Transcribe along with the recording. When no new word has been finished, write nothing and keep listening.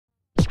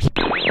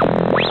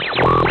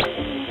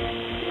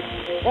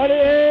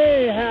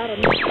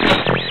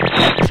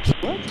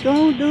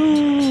Don't do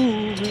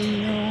when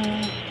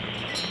you're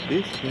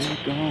this way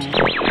gone.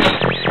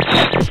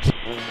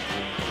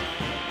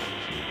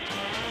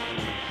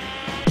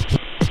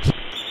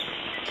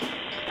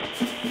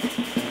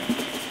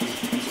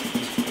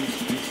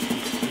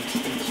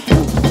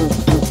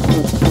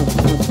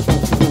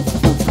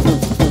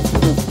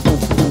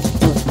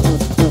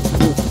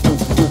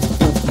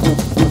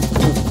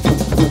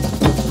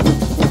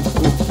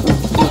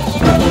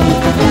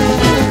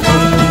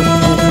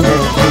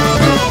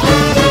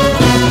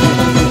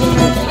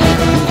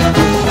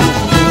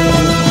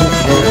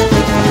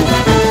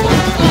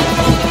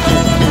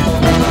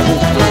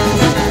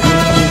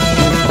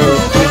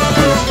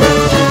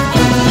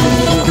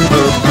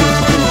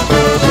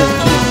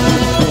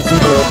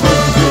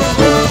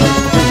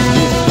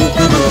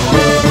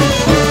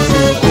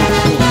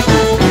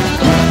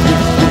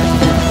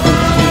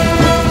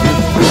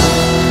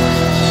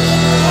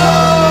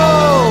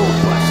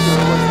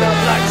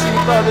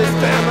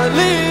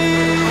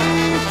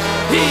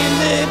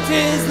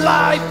 His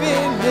life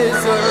in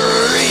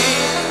misery.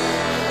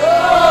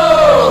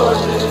 Oh,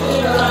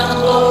 did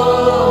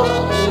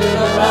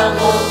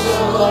Rambo to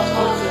the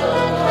butcher?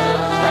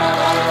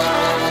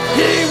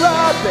 He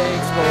robbed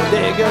banks,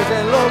 bodegas,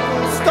 and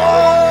local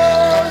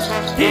stores.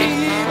 He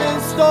even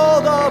stole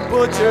the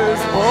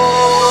butcher's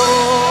boy.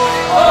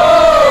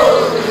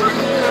 Oh,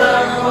 did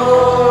Rambo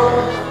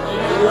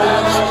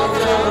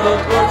to the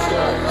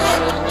butcher?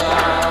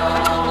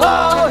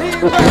 Oh, he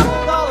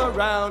rambled all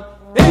around,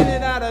 in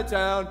and out of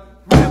town,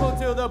 rambled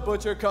till the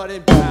butcher cut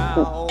him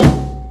down.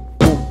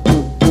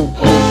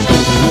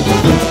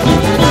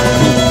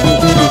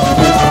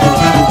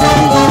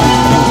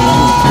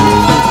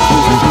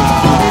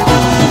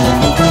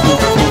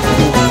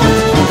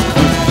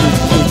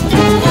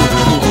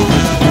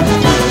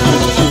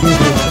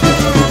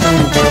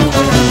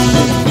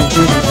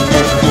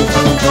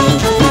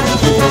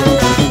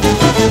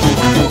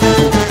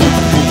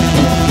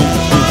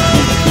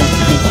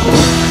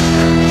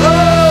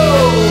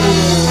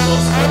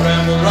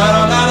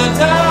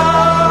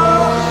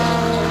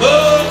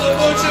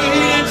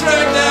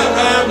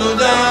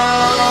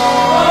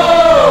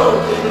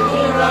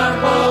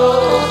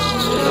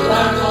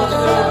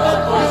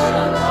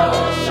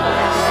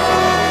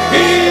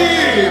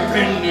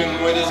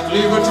 With his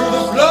cleaver to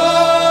the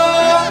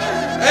floor,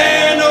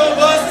 and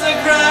over us to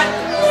cry,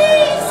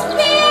 please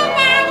spare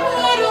my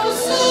little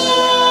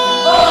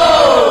soul.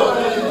 Oh,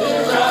 did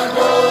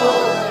Rambo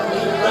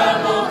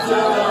to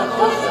the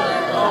butcher?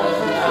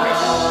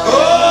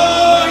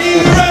 Oh, he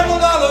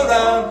rambled all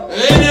around,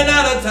 in and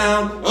out of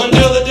town,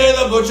 until the day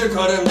the butcher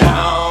cut him down.